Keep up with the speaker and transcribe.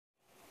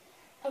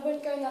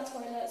went to go in that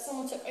toilet,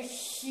 someone took a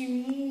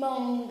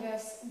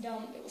humongous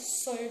dump. It was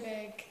so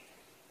big.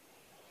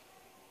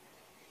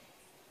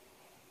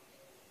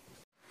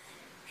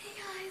 Hey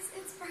guys,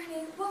 it's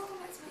Briony. Welcome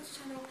back to my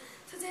channel.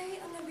 Today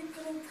I'm going to be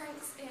putting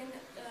pranks in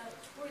the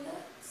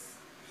toilets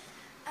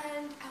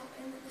and out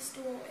in the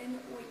store in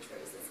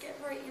Waitrose. Let's get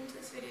right into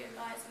this video,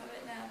 guys. I'm a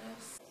bit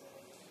nervous.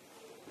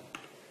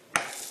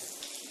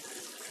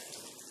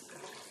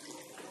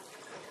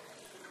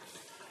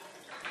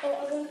 Oh,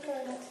 I went to go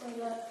in that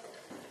toilet.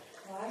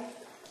 Why?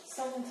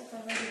 Someone took a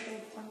really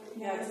big dump.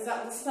 Yeah, is that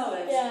what the smell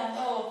is? Yeah.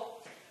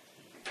 Oh.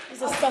 It's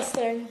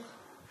disgusting.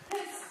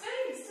 It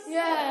stinks, doesn't it?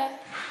 Yeah.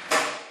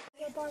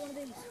 I'll buy one of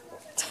these.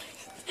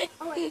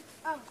 Oh wait,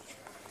 I'm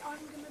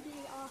going to be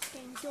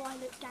asking, do I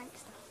look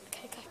gangster?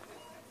 Okay, go.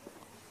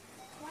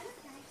 Do I look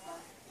gangster?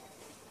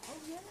 Oh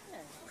yeah,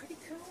 pretty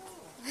cool.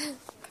 Do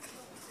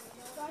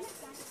I look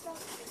gangster?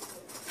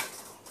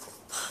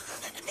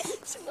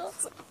 It's not.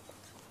 Do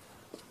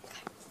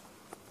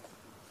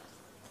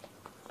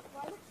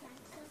I look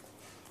gangster?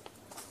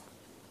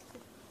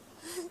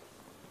 Do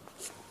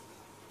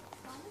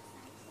I look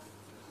gangster?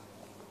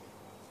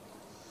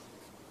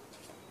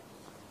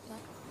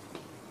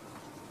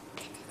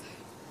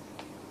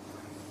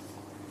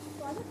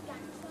 Do I look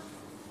gangster?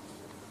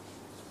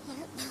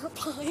 No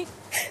reply.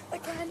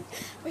 Again,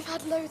 we've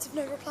had loads of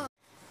no reply.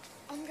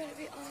 I'm going to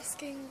be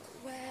asking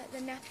where the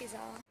nappies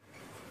are.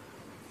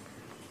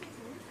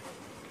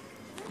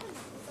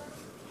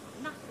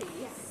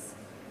 Nappies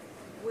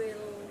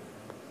will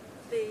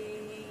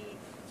be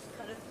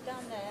kind of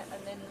down there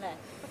and then left.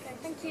 Okay,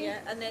 thank you. Yeah,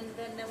 and then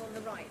they're on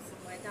the right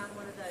somewhere, down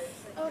one of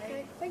those.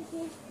 Okay, thank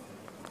you.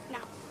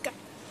 Now, go.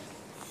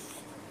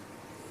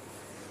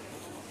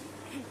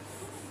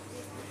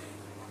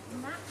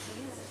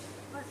 Nappies,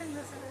 I think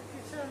there's if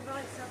you turn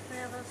right up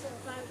there, there's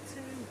about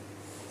two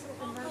sort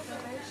of in that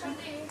direction. Thank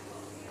you.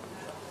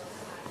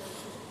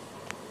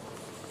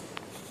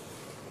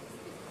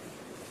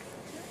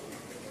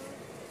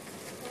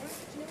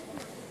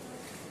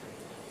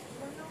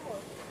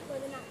 Where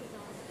the nappies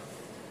are.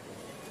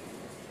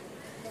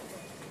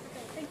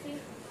 Okay, thank you.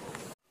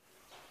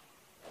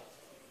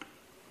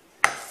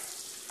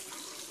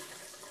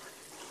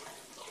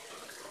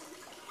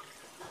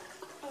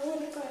 I want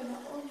to go in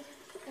that one.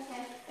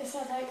 Okay. It's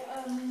had like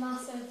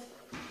massive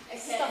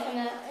stuff in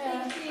it.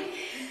 Yeah. Thank you.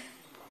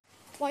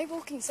 Why are you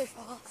walking so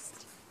fast?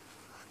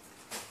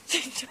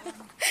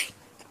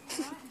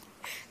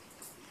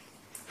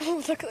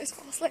 Oh, look at those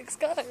fast legs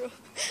go.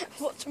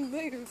 Watch them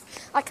move.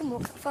 I can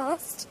walk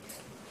fast.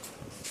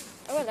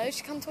 Oh, hello,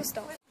 she come to a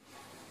stop.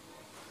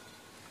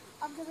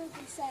 I'm going to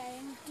be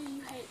saying, do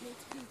you hate me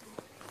to people?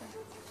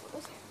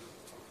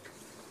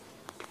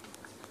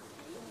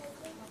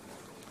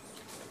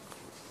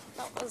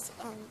 That was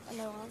a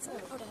no answer.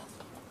 Hold up.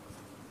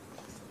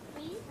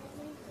 Do you hate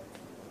me?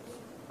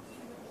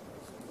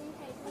 Do you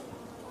hate me?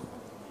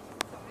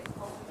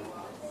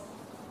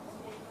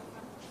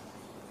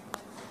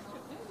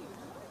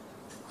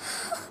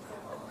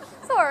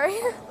 Sorry. Do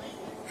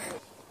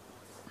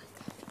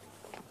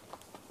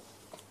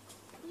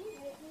you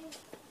hate me?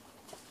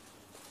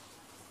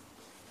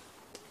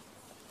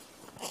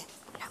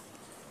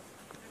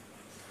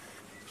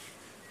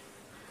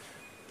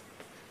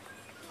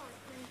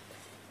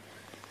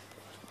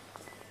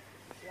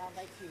 Yeah,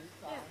 they do.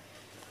 Yeah.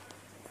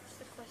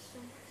 Just a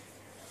question.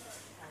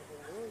 Are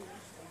you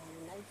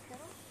nice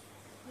girl?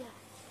 Yeah.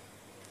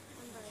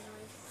 I'm very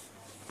nice.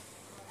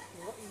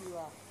 What are you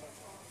after?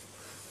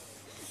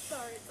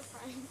 Sorry, it's a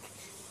prank.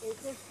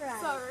 It's a friend.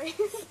 Sorry.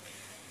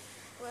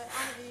 Well,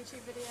 I have a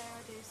YouTube video,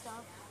 I do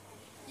stuff.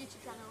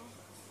 YouTube channel.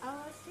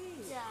 Oh, I see.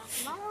 Yeah.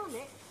 Am I on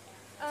it?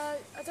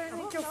 I don't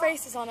think hope your not.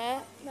 face is on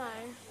it. No.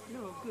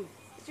 No, good.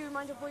 Do you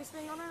mind your voice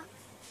being on it?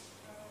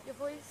 Your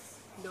voice?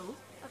 No.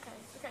 Okay,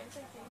 thank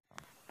you.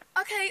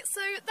 Okay,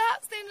 so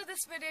that's the end of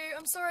this video.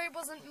 I'm sorry it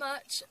wasn't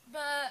much,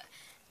 but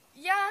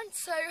yeah,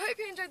 so hope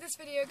you enjoyed this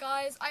video,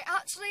 guys. I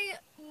actually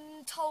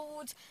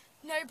told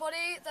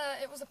nobody that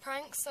it was a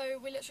prank, so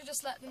we literally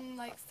just let them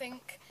like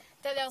think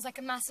that there was like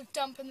a massive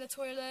dump in the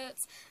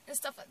toilets and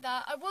stuff like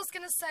that. I was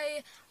gonna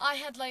say I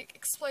had like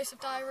explosive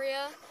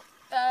diarrhea,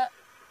 but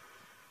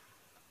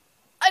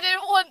I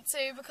didn't want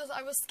to because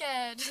I was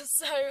scared.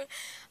 So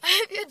I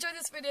hope you enjoyed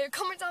this video.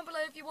 Comment down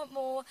below if you want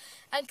more,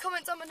 and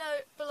comment down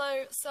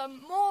below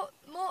some more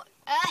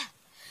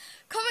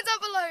comment down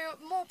below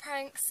more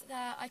pranks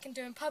that I can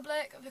do in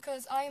public,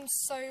 because I am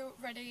so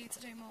ready to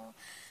do more.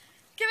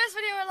 Give this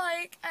video a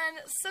like and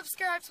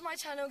subscribe to my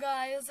channel,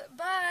 guys.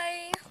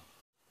 Bye.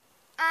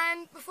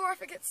 And before I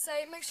forget to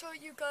say, make sure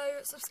you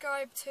go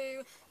subscribe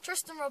to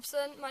Tristan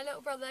Robson, my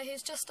little brother.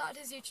 He's just started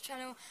his YouTube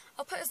channel.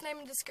 I'll put his name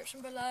in the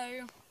description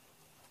below.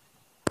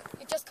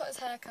 He just got his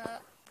hair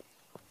cut.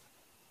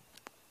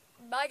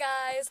 Bye,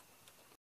 guys.